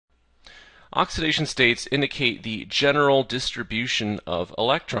Oxidation states indicate the general distribution of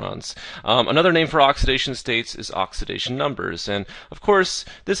electrons. Another name for oxidation states is oxidation numbers. And of course,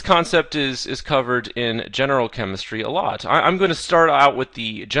 this concept is covered in general chemistry a lot. I'm going to start out with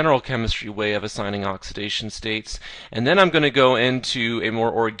the general chemistry way of assigning oxidation states, and then I'm going to go into a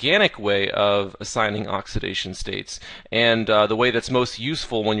more organic way of assigning oxidation states, and the way that's most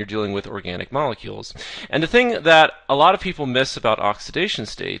useful when you're dealing with organic molecules. And the thing that a lot of people miss about oxidation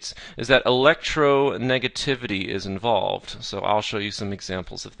states is that electronegativity is involved. So I'll show you some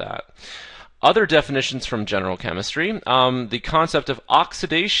examples of that. Other definitions from general chemistry, the concept of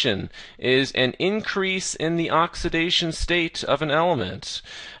oxidation is an increase in the oxidation state of an element.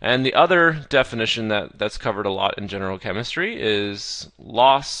 And the other definition that's covered a lot in general chemistry is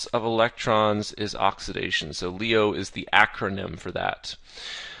loss of electrons is oxidation. So LEO is the acronym for that.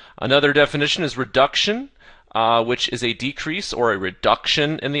 Another definition is reduction, which is a decrease or a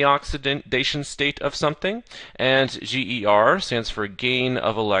reduction in the oxidation state of something. And GER stands for gain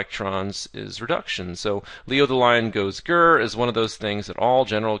of electrons is reduction. So Leo the lion goes grr is one of those things that all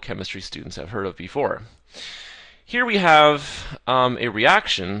general chemistry students have heard of before. Here we have a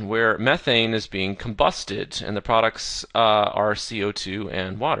reaction where methane is being combusted, and the products are CO2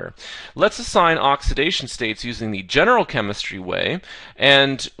 and water. Let's assign oxidation states using the general chemistry way,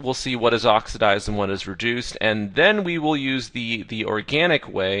 and we'll see what is oxidized and what is reduced, and then we will use the organic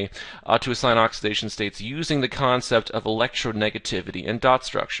way to assign oxidation states using the concept of electronegativity and dot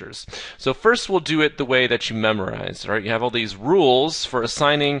structures. So first we'll do it the way that you memorized. Right? You have all these rules for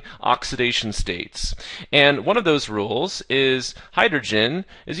assigning oxidation states, and one of those rules is hydrogen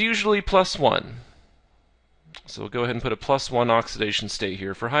is usually +1. So we'll go ahead and put a +1 oxidation state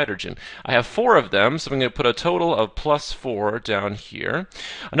here for hydrogen. I have 4 of them, so I'm going to put a total of +4 down here.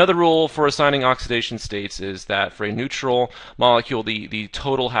 Another rule for assigning oxidation states is that for a neutral molecule, the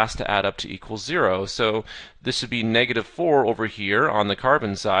total has to add up to equal 0. So this would be -4 over here on the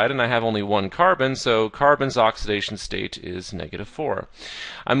carbon side, and I have only 1 carbon, so carbon's oxidation state is -4.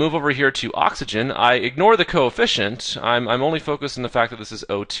 I move over here to oxygen. I ignore the coefficient. I'm only focused on the fact that this is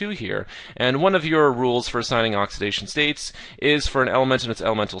O2 here. And one of your rules for assigning oxidation states is for an element in its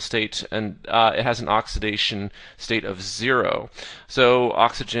elemental state, and it has an oxidation state of 0. So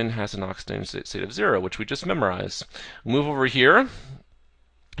oxygen has an oxidation state of 0, which we just memorized. Move over here.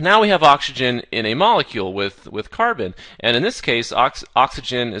 Now we have oxygen in a molecule with carbon, and in this case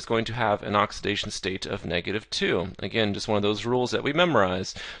oxygen is going to have an oxidation state of -2. Again, just one of those rules that we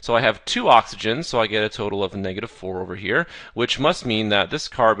memorize. So I have 2 oxygens, so I get a total of -4 over here, which must mean that this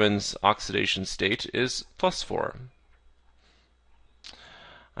carbon's oxidation state is +4.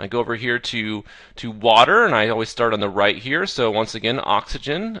 I go over here to water, and I always start on the right here. So once again,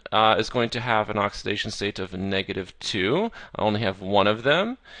 oxygen is going to have an oxidation state of -2. I only have 1 of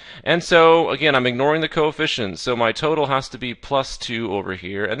them. And so, again, I'm ignoring the coefficients. So my total has to be +2 over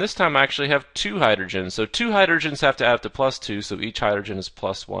here. And this time I actually have 2 hydrogens. So 2 hydrogens have to add up to +2, so each hydrogen is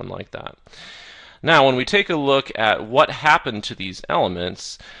 +1 like that. Now, when we take a look at what happened to these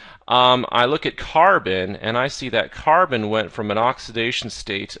elements, I look at carbon, and I see that carbon went from an oxidation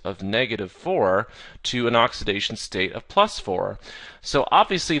state of -4 to an oxidation state of +4. So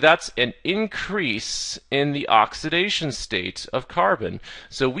obviously that's an increase in the oxidation state of carbon.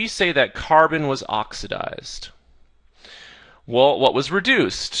 So we say that carbon was oxidized. Well, what was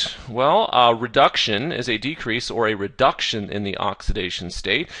reduced? Well, reduction is a decrease or a reduction in the oxidation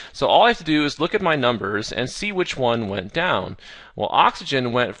state. So all I have to do is look at my numbers and see which one went down. Well,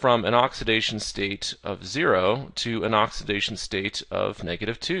 oxygen went from an oxidation state of 0 to an oxidation state of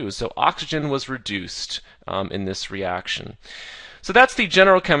 -2. So oxygen was reduced in this reaction. So that's the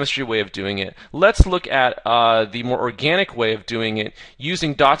general chemistry way of doing it. Let's look at the more organic way of doing it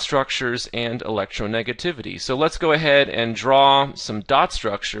using dot structures and electronegativity. So let's go ahead and draw some dot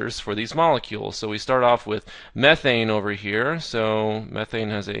structures for these molecules. So we start off with methane over here. So methane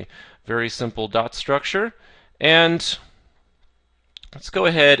has a very simple dot structure. And let's go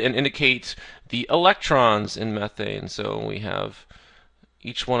ahead and indicate the electrons in methane. So we have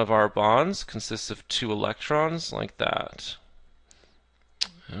each one of our bonds consists of 2 electrons like that.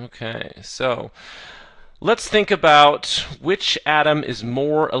 Okay, so let's think about which atom is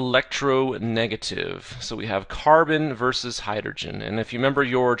more electronegative. So we have carbon versus hydrogen. And if you remember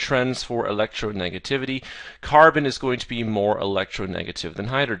your trends for electronegativity, carbon is going to be more electronegative than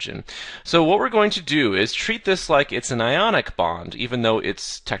hydrogen. So what we're going to do is treat this like it's an ionic bond, even though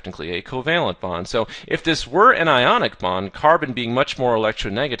it's technically a covalent bond. So if this were an ionic bond, carbon being much more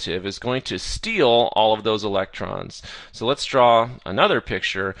electronegative is going to steal all of those electrons. So let's draw another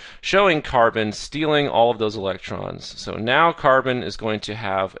picture showing carbon stealing all all of those electrons. So now carbon is going to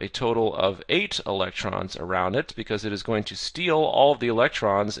have a total of 8 electrons around it because it is going to steal all of the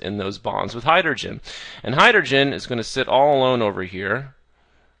electrons in those bonds with hydrogen. And hydrogen is going to sit all alone over here,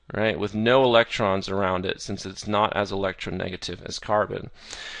 right, with no electrons around it since it's not as electronegative as carbon.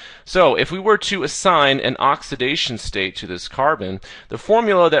 So if we were to assign an oxidation state to this carbon, the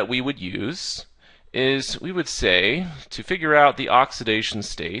formula that we would use is we would say, to figure out the oxidation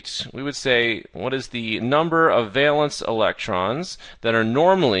state, we would say what is the number of valence electrons that are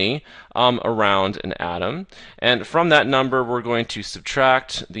normally around an atom, and from that number we're going to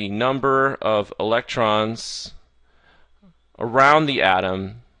subtract the number of electrons around the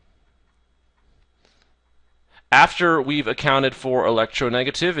atom after we've accounted for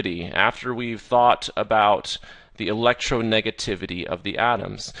electronegativity, after we've thought about the electronegativity of the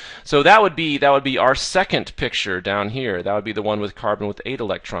atoms. So that would be our second picture down here. That would be the one with carbon with 8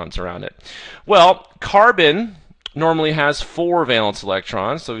 electrons around it. Well, carbon normally has 4 valence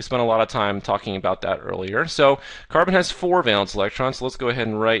electrons, so we spent a lot of time talking about that earlier. So carbon has 4 valence electrons, so let's go ahead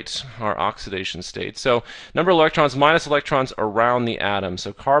and write our oxidation state. So number of electrons minus electrons around the atom.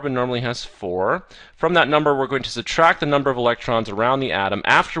 So carbon normally has 4. From that number, we're going to subtract the number of electrons around the atom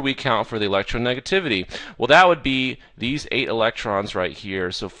after we count for the electronegativity. Well, that would be these 8 electrons right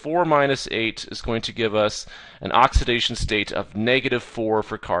here. So 4 minus 8 is going to give us an oxidation state of -4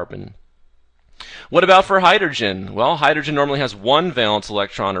 for carbon. What about for hydrogen? Well, hydrogen normally has 1 valence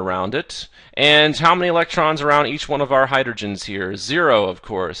electron around it. And how many electrons around each one of our hydrogens here? 0, of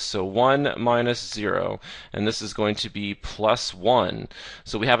course. So 1 minus 0. And this is going to be +1.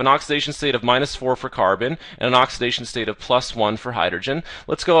 So we have an oxidation state of -4 for carbon and an oxidation state of +1 for hydrogen.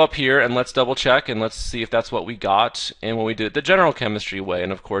 Let's go up here and let's double check and let's see if that's what we got and when we did it the general chemistry way.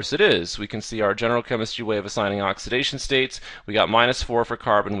 And of course it is. We can see our general chemistry way of assigning oxidation states. We got -4 for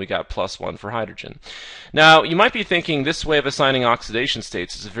carbon, we got +1 for hydrogen. Now, you might be thinking this way of assigning oxidation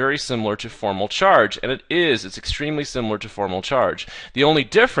states is very similar to formal charge, and it is. It's extremely similar to formal charge. The only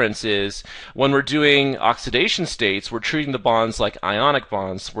difference is when we're doing oxidation states, we're treating the bonds like ionic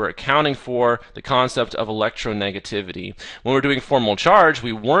bonds. We're accounting for the concept of electronegativity. When we're doing formal charge,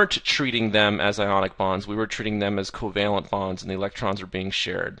 we weren't treating them as ionic bonds. We were treating them as covalent bonds, and the electrons are being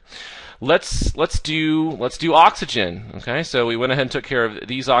shared. Let's do oxygen. Okay, so we went ahead and took care of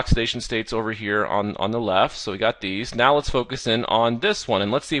these oxidation states over here on the left. So we got these. Now let's focus in on this one,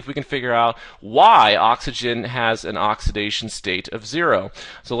 and let's see if we can figure out why oxygen has an oxidation state of 0.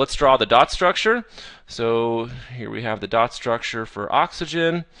 So let's draw the dot structure. So here we have the dot structure for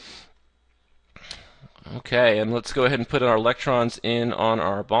oxygen. Okay, and let's go ahead and put our electrons in on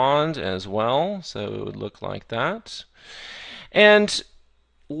our bond as well. So it would look like that. And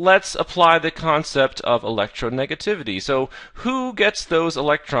let's apply the concept of electronegativity. So who gets those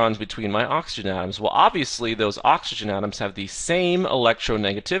electrons between my oxygen atoms? Well, obviously those oxygen atoms have the same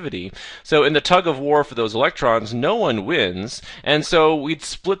electronegativity. So in the tug of war for those electrons, no one wins, and so we'd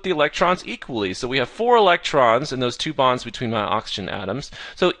split the electrons equally. So we have 4 electrons in those 2 bonds between my oxygen atoms.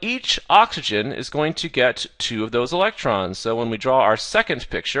 So each oxygen is going to get 2 of those electrons. So when we draw our second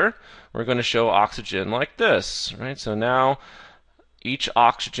picture, we're going to show oxygen like this, right? So now each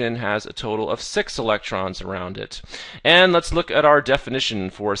oxygen has a total of 6 electrons around it. And let's look at our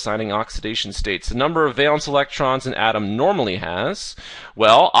definition for assigning oxidation states. The number of valence electrons an atom normally has.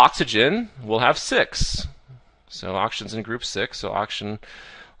 Well, oxygen will have 6. So oxygen's in group 6, so oxygen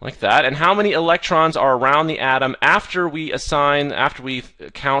like that. And how many electrons are around the atom after we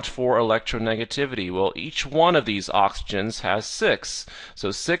account for electronegativity? Well, each one of these oxygens has 6. So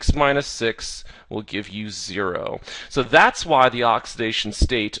 6 minus 6 will give you 0. So that's why the oxidation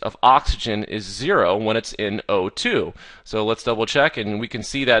state of oxygen is 0 when it's in O2. So let's double check, and we can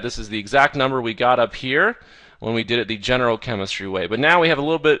see that this is the exact number we got up here when we did it the general chemistry way. But now we have a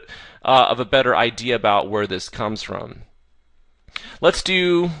little bit of a better idea about where this comes from. Let's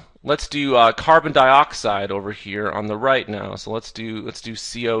do carbon dioxide over here on the right now. So let's do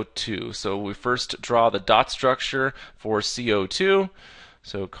CO2. So we first draw the dot structure for CO2.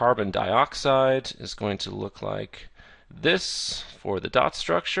 So carbon dioxide is going to look like this for the dot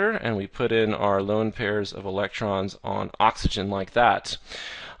structure, and we put in our lone pairs of electrons on oxygen like that.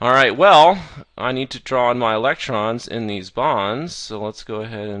 All right, well, I need to draw in my electrons in these bonds, so let's go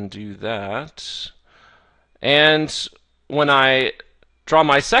ahead and do that. And when I draw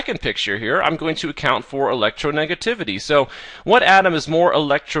my second picture here, I'm going to account for electronegativity. So what atom is more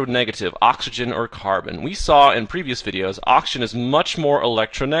electronegative, oxygen or carbon? We saw in previous videos oxygen is much more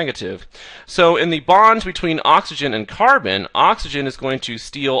electronegative. So in the bond between oxygen and carbon, oxygen is going to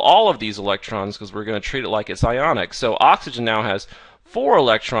steal all of these electrons because we're going to treat it like it's ionic. So oxygen now has 4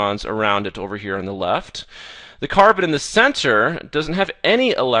 electrons around it over here on the left. The carbon in the center doesn't have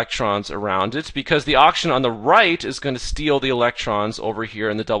any electrons around it because the oxygen on the right is going to steal the electrons over here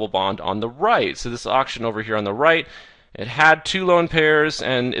in the double bond on the right. So this oxygen over here on the right, it had 2 lone pairs,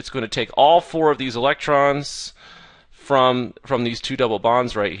 and it's going to take all 4 of these electrons from these 2 double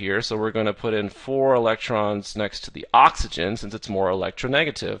bonds right here. So we're going to put in 4 electrons next to the oxygen since it's more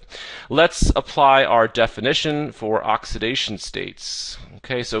electronegative. Let's apply our definition for oxidation states.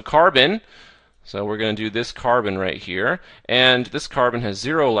 Okay, so carbon. So we're going to do this carbon right here, and this carbon has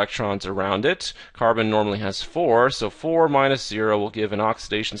 0 electrons around it. Carbon normally has 4, so 4 minus 0 will give an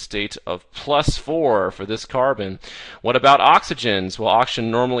oxidation state of +4 for this carbon. What about oxygens? Well,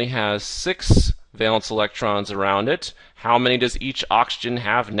 oxygen normally has 6 valence electrons around it. How many does each oxygen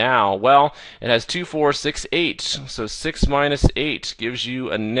have now? Well, it has 2, 4, 6, 8. So 6 minus 8 gives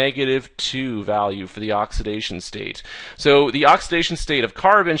you a -2 value for the oxidation state. So the oxidation state of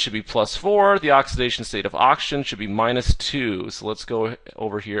carbon should be +4. The oxidation state of oxygen should be -2. So let's go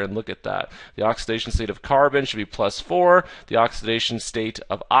over here and look at that. The oxidation state of carbon should be +4. The oxidation state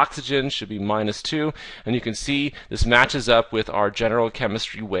of oxygen should be -2. And you can see this matches up with our general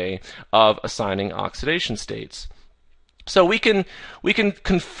chemistry way of assigning oxidation states. So we can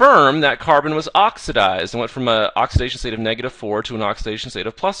confirm that carbon was oxidized and went from an oxidation state of -4 to an oxidation state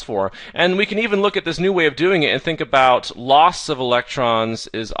of +4. And we can even look at this new way of doing it and think about loss of electrons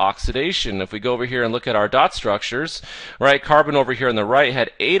is oxidation. If we go over here and look at our dot structures, right, carbon over here on the right had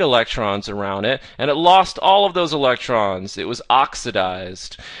 8 electrons around it, and it lost all of those electrons. It was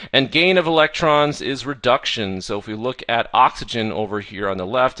oxidized. And gain of electrons is reduction. So if we look at oxygen over here on the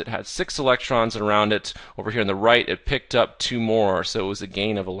left, it had 6 electrons around it. Over here on the right, it picked up 2 more, so it was a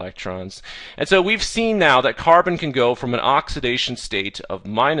gain of electrons. And so we've seen now that carbon can go from an oxidation state of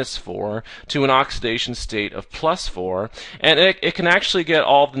 -4 to an oxidation state of +4, and it can actually get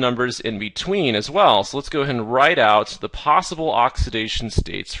all the numbers in between as well. So let's go ahead and write out the possible oxidation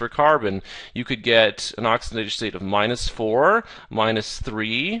states for carbon. You could get an oxidation state of -4,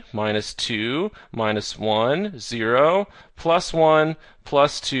 -3, -2, -1, 0, +1,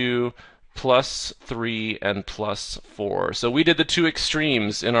 +2, +3, and +4. So we did the 2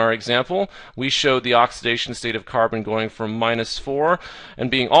 extremes in our example. We showed the oxidation state of carbon going from -4 and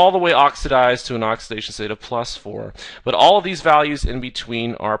being all the way oxidized to an oxidation state of +4. But all of these values in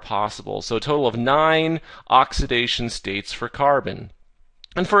between are possible. So a total of 9 oxidation states for carbon.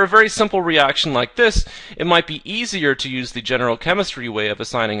 And for a very simple reaction like this, it might be easier to use the general chemistry way of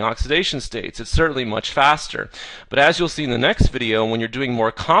assigning oxidation states. It's certainly much faster. But as you'll see in the next video, when you're doing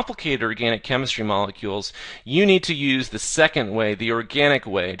more complicated organic chemistry molecules, you need to use the second way, the organic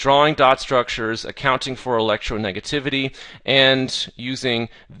way, drawing dot structures, accounting for electronegativity, and using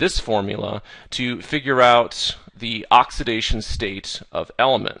this formula to figure out the oxidation state of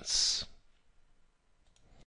elements.